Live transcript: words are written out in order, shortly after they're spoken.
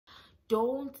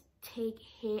don't take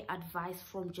hair advice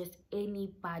from just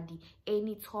anybody,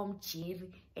 any Tom,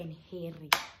 Jerry and Harry.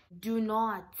 Do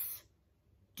not,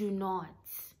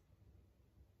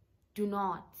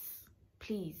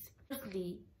 please.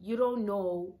 Firstly, you don't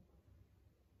know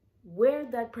where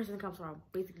that person comes from,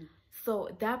 basically.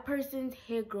 So that person's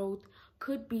hair growth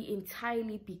could be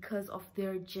entirely because of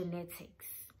their genetics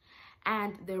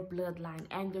and their bloodline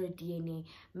and their DNA.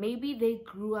 Maybe they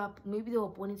grew up, maybe they were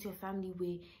born into a family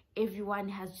where everyone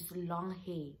has just long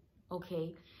hair,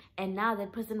 okay? And now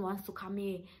that person wants to come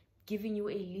here giving you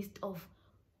a list of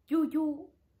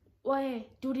why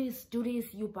do this,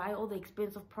 you buy all the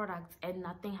expensive products and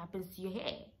nothing happens to your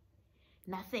hair.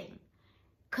 Nothing.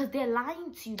 Because they're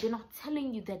lying to you. They're not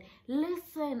telling you that,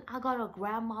 listen, I got a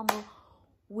grandmama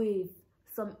with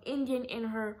some Indian in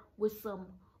her, with some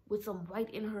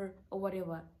white in her, or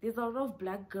whatever. There's a lot of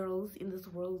black girls in this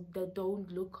world that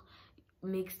don't look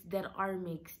mixed, that are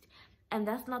mixed. And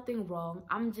that's nothing wrong.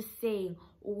 I'm just saying,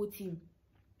 Uti,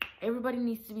 everybody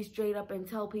needs to be straight up and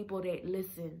tell people that,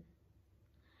 listen,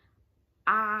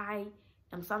 I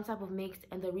am some type of mixed,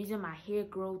 and the reason my hair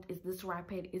growth is this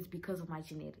rapid is because of my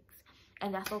genetics.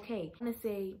 And that's okay.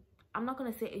 I'm not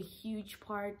gonna say a huge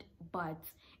part, but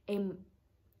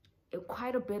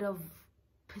quite a bit of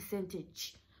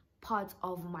percentage part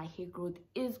of my hair growth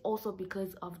is also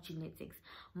because of genetics.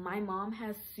 My mom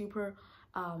has super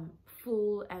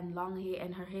full and long hair,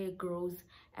 and her hair grows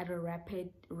at a rapid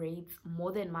rate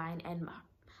more than mine. And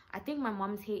I think my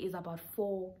mom's hair is about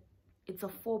 4. It's a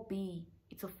 4B.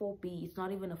 It's a 4B. It's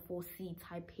not even a 4C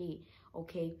type hair,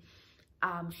 okay?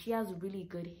 She has really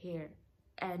good hair,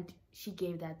 and she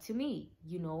gave that to me,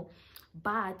 you know.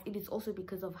 But it is also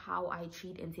because of how I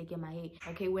treat and take care of my hair,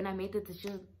 okay? When I made the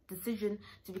decision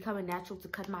to become a natural, to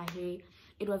cut my hair,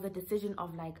 it was a decision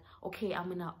of like, okay, I'm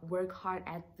gonna work hard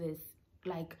at this,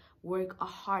 like work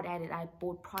hard at it. I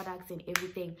bought products and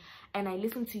everything, and I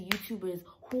listened to YouTubers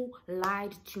who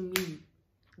lied to me.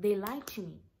 They lied to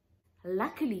me.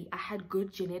 Luckily, I had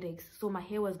good genetics, so my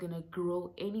hair was gonna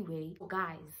grow anyway.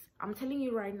 Guys, I'm telling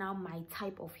you right now, my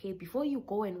type of hair, before you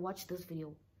go and watch this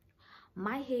video,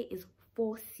 my hair is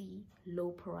 4C low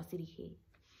porosity hair.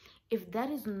 If that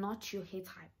is not your hair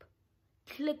type,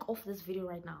 click off this video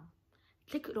right now.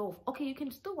 Click it off. Okay, you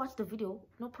can still watch the video,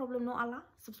 no problem, no Allah.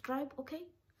 Subscribe, okay?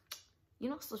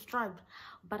 You're not subscribed,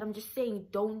 but I'm just saying,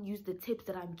 don't use the tips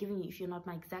that I'm giving you if you're not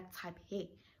my exact type hair,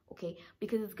 okay?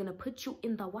 Because it's gonna put you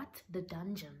in the what? The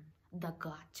dungeon, the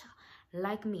gotcha,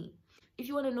 like me. If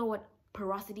you want to know what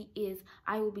porosity is,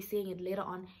 I will be saying it later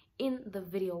on in the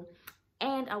video,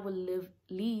 and I will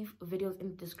leave videos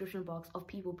in the description box of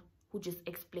people who just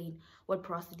explain what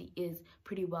porosity is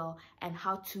pretty well, and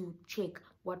how to check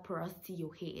what porosity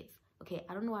your hair is, okay?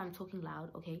 I don't know why I'm talking loud,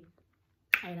 okay?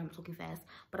 And I'm talking fast,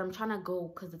 but I'm trying to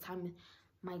go because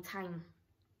my time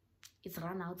is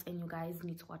run out, and you guys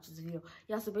need to watch this video.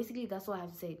 Yeah, so basically that's all I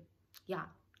have to say. Yeah,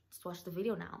 just watch the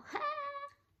video now.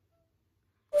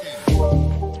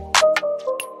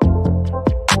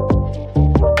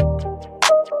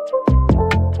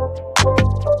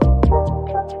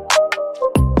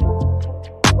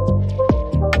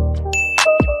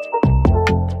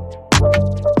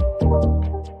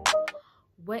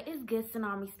 What is good,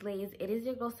 Senamiey Slayers? It is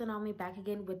your girl Senamiey back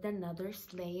again with another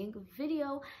slaying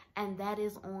video, and that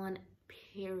is on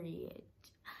period.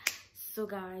 So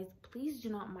guys, please do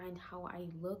not mind how I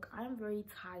look. I'm very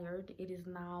tired. It is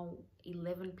now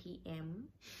 11 p.m.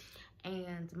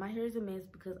 and my hair is a mess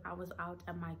because I was out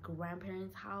at my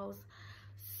grandparents' house.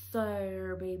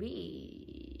 So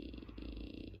baby,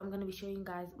 I'm gonna be showing you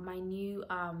guys my new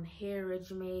hair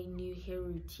regimen, new hair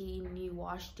routine, new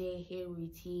wash day hair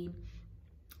routine.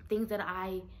 Things that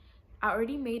I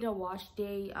already made a wash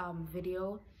day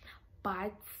video,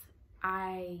 but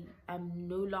I am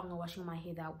no longer washing my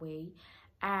hair that way,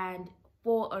 and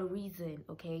for a reason,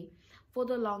 okay? For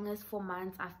the longest 4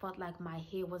 months, I felt like my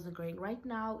hair wasn't growing. Right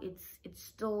now, it's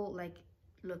still like,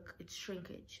 look, it's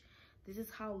shrinkage. This is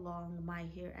how long my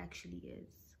hair actually is,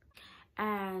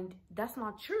 and that's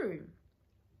not true.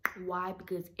 Why?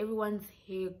 Because everyone's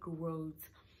hair grows.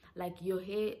 Like, your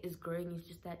hair is growing, it's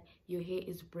just that your hair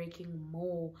is breaking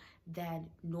more than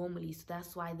normally, so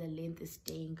that's why the length is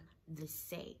staying the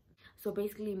same. So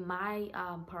basically, my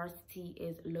porosity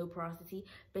is low porosity.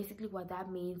 Basically what that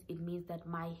means, it means that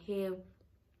my hair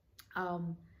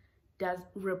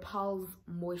repels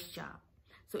moisture.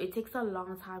 So it takes a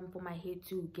long time for my hair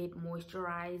to get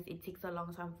moisturized. It takes a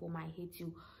long time for my hair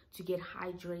to get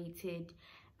hydrated.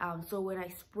 So when I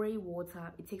spray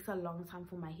water, it takes a long time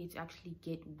for my hair to actually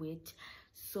get wet.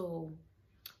 So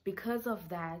because of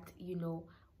that, you know,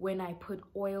 when I put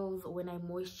oils or when I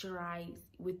moisturize,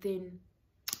 within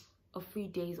a few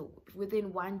days or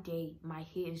within one day my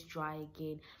hair is dry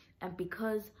again. And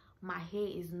because my hair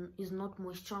is not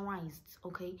moisturized,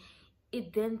 okay,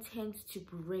 it then tends to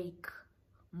break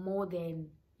more than,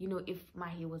 you know, if my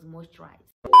hair was moisturized.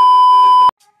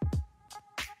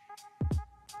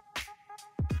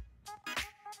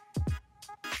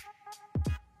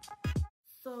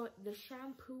 So the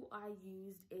shampoo I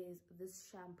used is this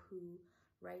shampoo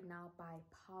right now by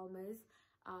Palmer's.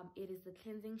 It is the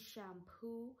cleansing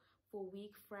shampoo for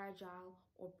weak, fragile,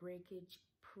 or breakage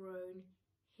prone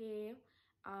hair.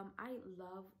 I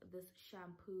love this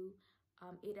shampoo.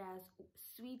 It has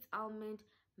sweet almond,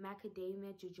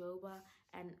 macadamia, jojoba,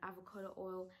 and avocado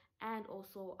oil, and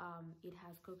also it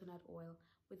has coconut oil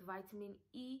with vitamin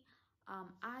E.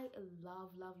 I love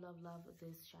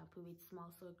this shampoo. It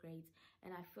smells so great,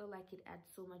 and I feel like it adds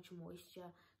so much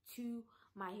moisture to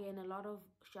my hair. And a lot of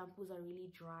shampoos are really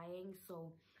drying,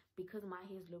 so because my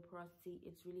hair is low porosity,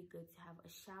 it's really good to have a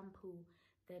shampoo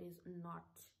that is not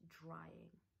drying.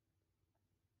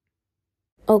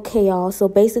 Okay, y'all, so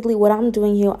basically what I'm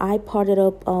doing here, I parted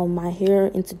up my hair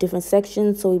into different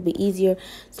sections so it'd be easier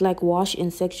to like wash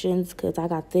in sections, because I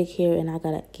got thick hair and I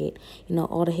gotta get, you know,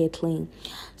 all the hair clean.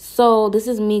 So this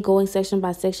is me going section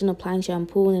by section, applying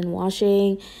shampoo and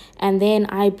washing. And then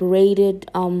I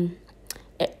braided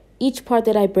each part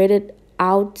that I braided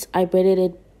out, I braided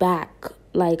it back.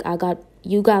 Like, I got,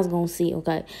 you guys gonna see,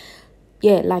 okay,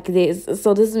 yeah, like this.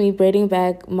 So this is me braiding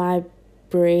back my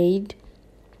braid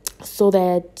so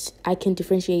that I can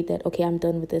differentiate that, okay, I'm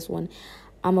done with this one.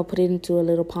 I'm gonna put it into a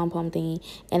little pom-pom thingy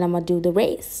and I'm gonna do the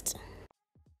rest.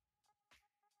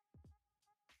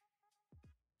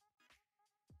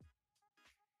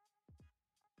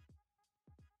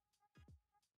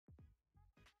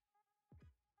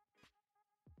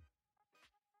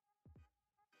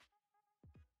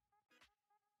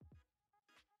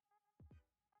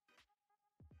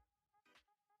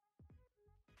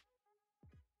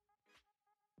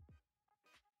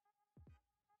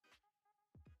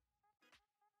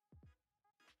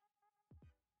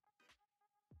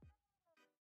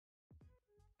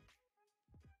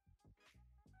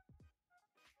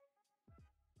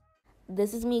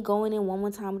 This is me going in one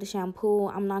more time with the shampoo.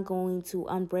 I'm not going to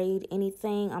unbraid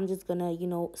anything. I'm just gonna, you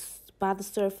know, by the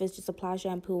surface, just apply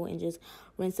shampoo and just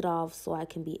rinse it off so I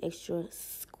can be extra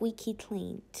squeaky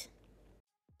cleaned.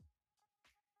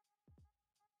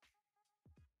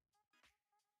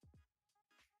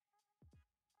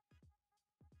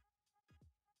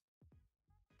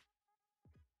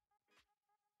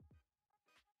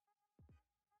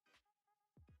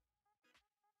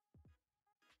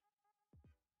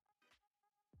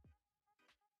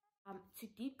 To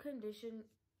deep condition,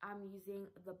 I'm using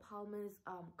the Palmer's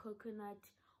coconut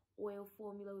oil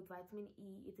formula with vitamin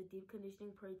E. It's a deep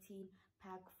conditioning protein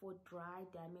pack for dry,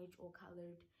 damaged, or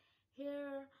colored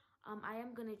hair. I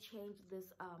am gonna change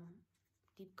this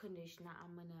deep conditioner.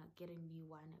 I'm gonna get a new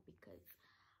one because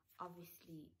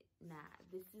obviously, nah,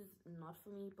 this is not for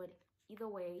me. But either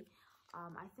way,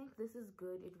 I think this is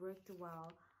good. It worked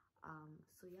well.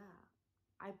 So yeah,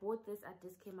 I bought this at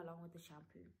this came along with the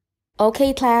shampoo.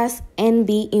 Okay, class, and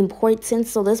be important.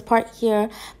 So this part here,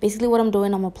 basically what I'm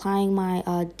doing, I'm applying my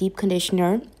deep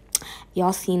conditioner.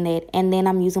 Y'all seen it. And then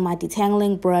I'm using my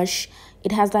detangling brush.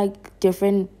 It has like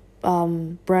different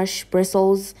brush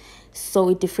bristles, so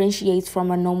it differentiates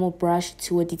from a normal brush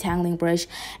to a detangling brush.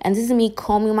 And this is me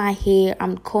combing my hair.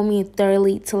 I'm combing it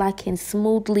thoroughly till I can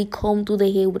smoothly comb through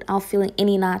the hair without feeling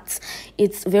any knots.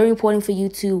 It's very important for you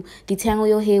to detangle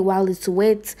your hair while it's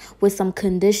wet with some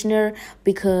conditioner,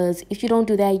 because if you don't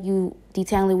do that, you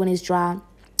detangle it when it's dry,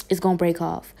 it's gonna break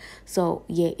off. So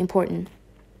yeah, important.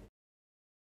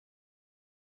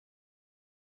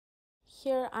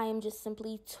 Here I am just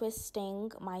simply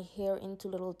twisting my hair into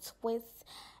little twists,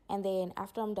 and then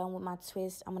after I'm done with my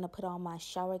twist, I'm going to put on my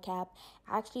shower cap.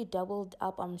 I actually doubled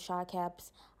up on shower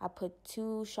caps. I put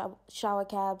two shower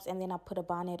caps and then I put a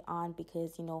bonnet on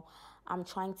because, you know, I'm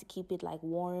trying to keep it like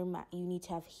warm. You need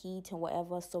to have heat and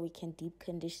whatever so we can deep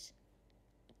condition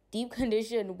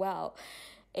well.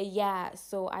 Yeah,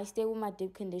 so I stay with my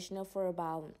deep conditioner for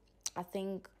about, I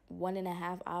think,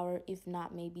 1.5 hours, if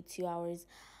not maybe 2 hours.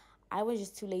 I was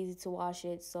just too lazy to wash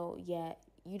it. So yeah,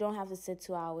 you don't have to sit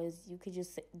 2 hours. You could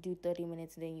just do 30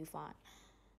 minutes and then you're fine.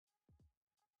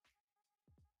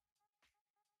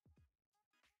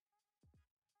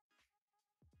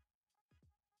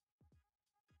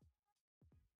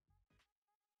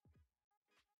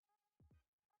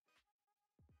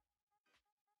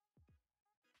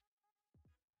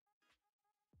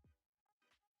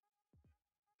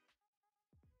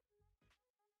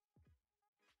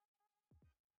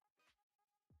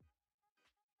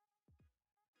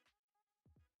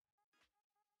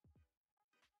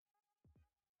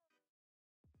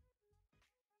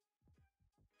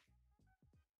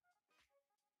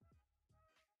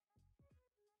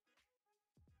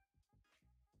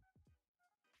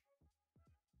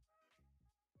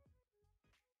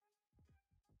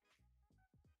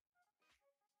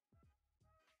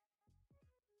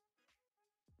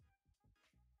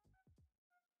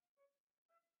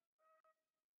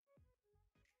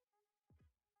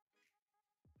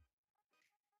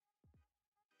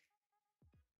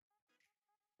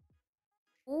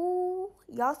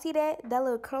 Y'all see that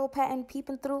little curl pattern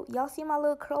peeping through? Y'all see my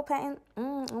little curl pattern?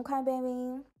 Okay,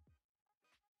 baby.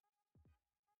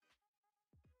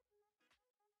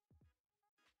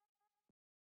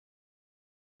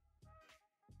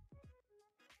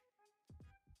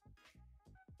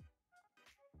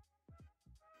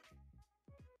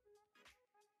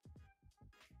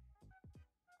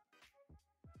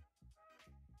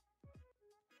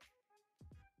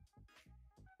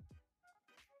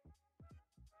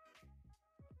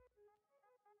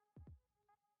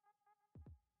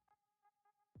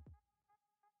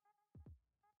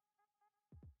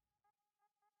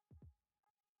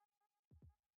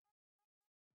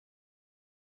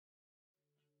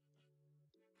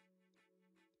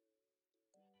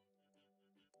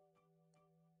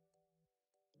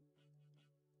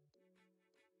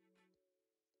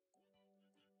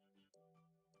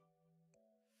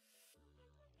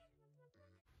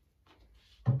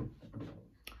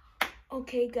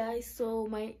 Okay guys, so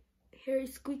my hair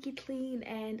is squeaky clean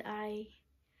and I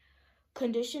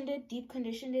conditioned it, deep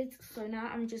conditioned it. So now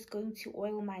I'm just going to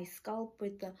oil my scalp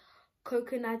with the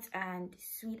coconut and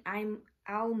sweet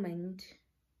almond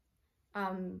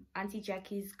Auntie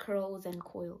Jackie's curls and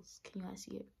coils. Can you guys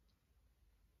see it?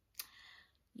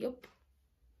 Yep.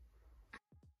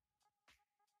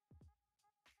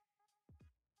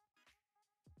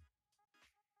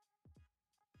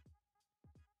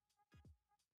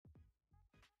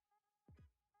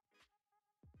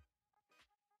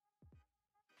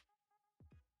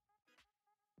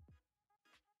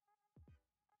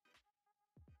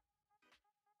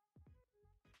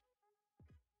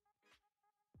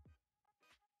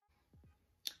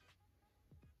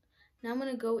 Now I'm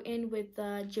gonna go in with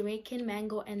the Jamaican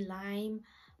mango and lime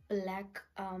black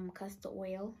castor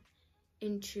oil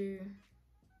into,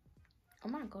 oh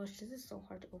my gosh, this is so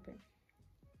hard to open.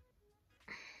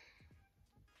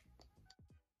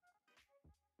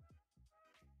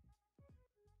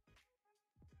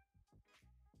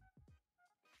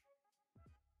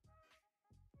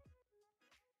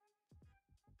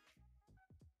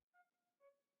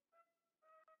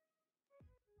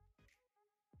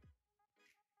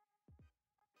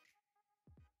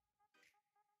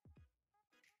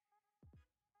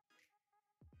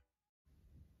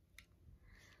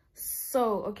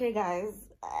 So okay guys,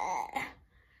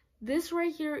 this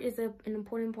right here is an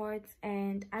important part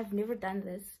and I've never done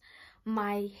this.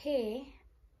 My hair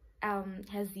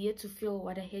has yet to feel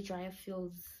what a hairdryer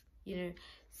feels, you know,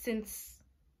 since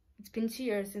it's been 2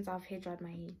 years since I've hair dried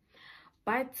my hair.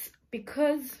 But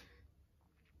because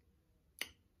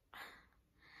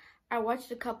I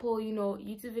watched a couple, you know,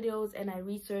 YouTube videos and I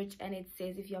researched, and it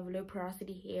says if you have low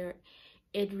porosity hair,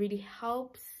 it really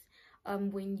helps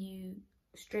when you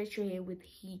stretch your hair with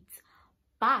heat.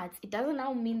 But it doesn't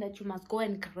now mean that you must go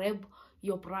and grab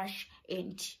your brush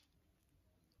and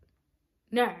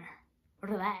no,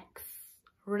 relax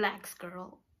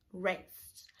girl,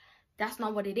 rest. That's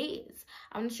not what it is.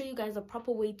 I'm gonna show you guys a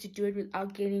proper way to do it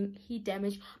without getting heat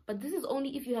damage, but this is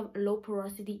only if you have low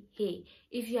porosity hair.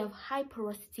 If you have high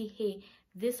porosity hair,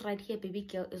 this right here, baby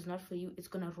girl, is not for you. It's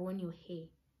gonna ruin your hair.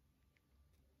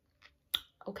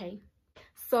 Okay,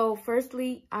 so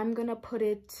firstly I'm gonna put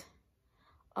it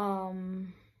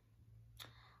I'm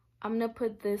gonna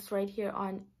put this right here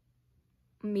on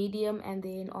medium and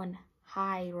then on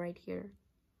high right here.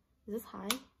 Is this high?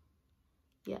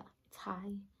 Yeah, it's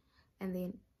high. And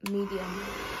then medium.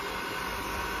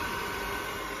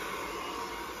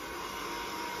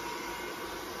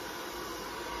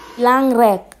 Lang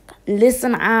rek,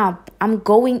 listen up. I'm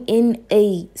going in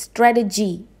a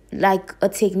strategy, like a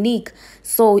technique.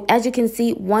 So as you can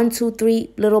see, 1, 2,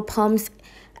 3 little pumps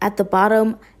at the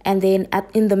bottom, and then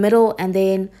in the middle, and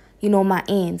then, you know, my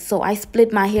end. So I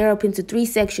split my hair up into 3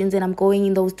 sections, and I'm going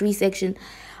in those 3 sections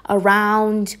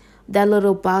around that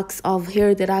little box of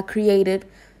hair that I created.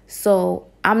 So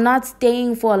I'm not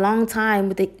staying for a long time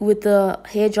with the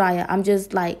hair dryer. I'm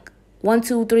just like 1,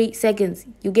 2, 3 seconds.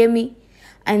 You get me?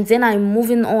 And then I'm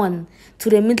moving on to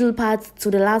the middle part, to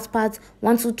the last part.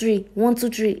 1, 2, 3, 1, 2,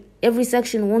 3. Every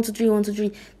section, 1, 2, 3, 1, 2,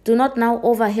 3. Do not now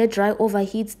hair dry,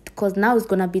 overheat, because now it's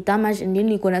gonna be damaged, and then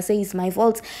you're gonna say it's my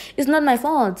fault. It's not my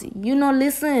fault. You know,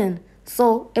 listen.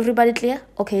 So everybody clear?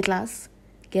 Okay, class.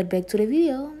 Get back to the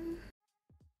video.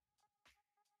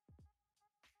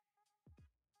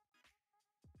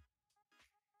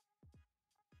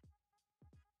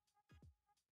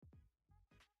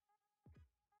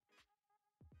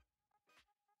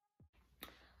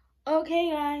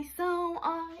 Okay guys, so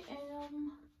I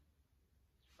am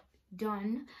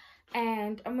done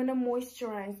and I'm gonna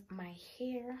moisturize my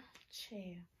hair.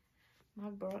 Chair,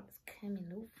 my bra is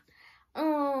coming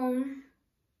off.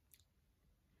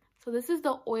 So this is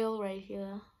the oil right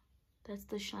here. That's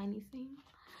the shiny thing.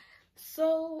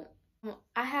 So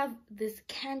I have this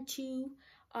Cantu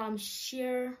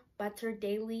Sheer Butter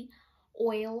Daily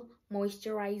Oil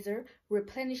Moisturizer.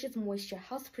 Replenishes moisture,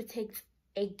 helps protect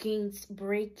against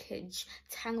breakage,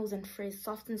 tangles and frizz,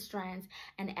 softens strands,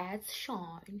 and adds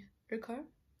shine. Okay, I'm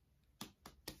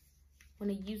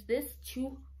gonna use this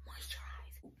to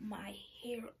moisturize my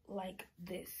hair like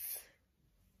this.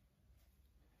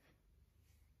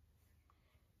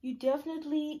 You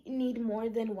definitely need more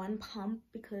than one pump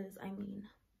because, I mean,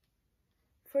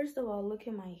 first of all, look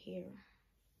at my hair.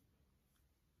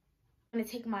 I'm gonna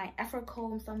take my afro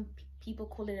comb. Some people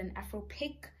call it an afro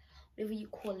pick, whatever you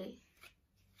call it.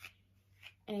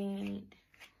 And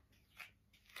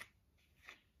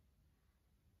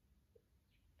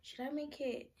should I make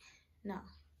it? No.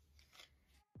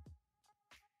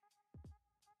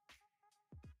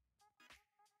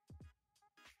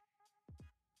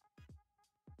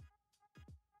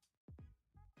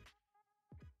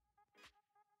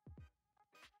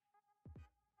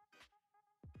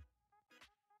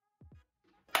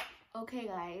 Okay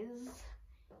guys,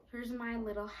 here's my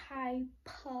little high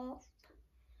puff.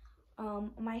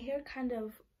 My hair kind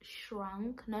of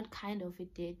shrunk. Not kind of,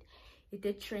 it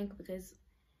did shrink because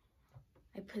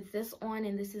I put this on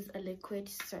and this is a liquid,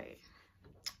 so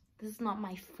this is not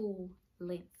my full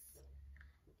length.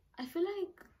 I feel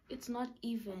like it's not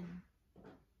even.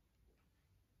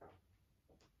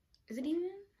 Is it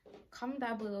even? Comment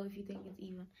down below if you think it's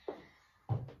even.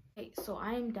 Okay, so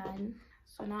I am done.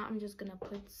 So now I'm just gonna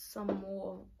put some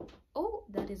more. Oh,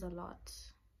 that is a lot.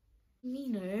 Me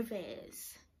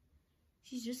nervous.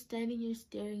 She's just standing here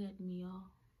staring at me, y'all,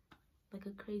 like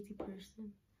a crazy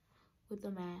person with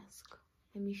a mask.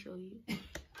 Let me show you.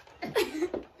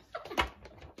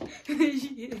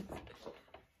 She is.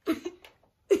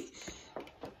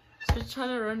 She's trying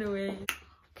to run away.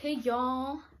 Okay,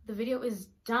 y'all, the video is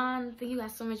done. Thank you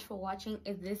guys so much for watching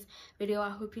this video. I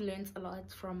hope you learned a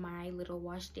lot from my little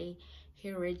wash day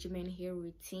hair regimen, hair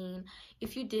routine.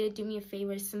 If you did, do me a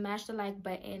favor, smash the like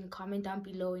button, comment down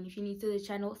below, and if you're new to the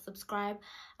channel, subscribe.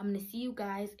 I'm gonna see you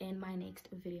guys in my next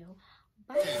video.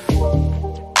 Bye.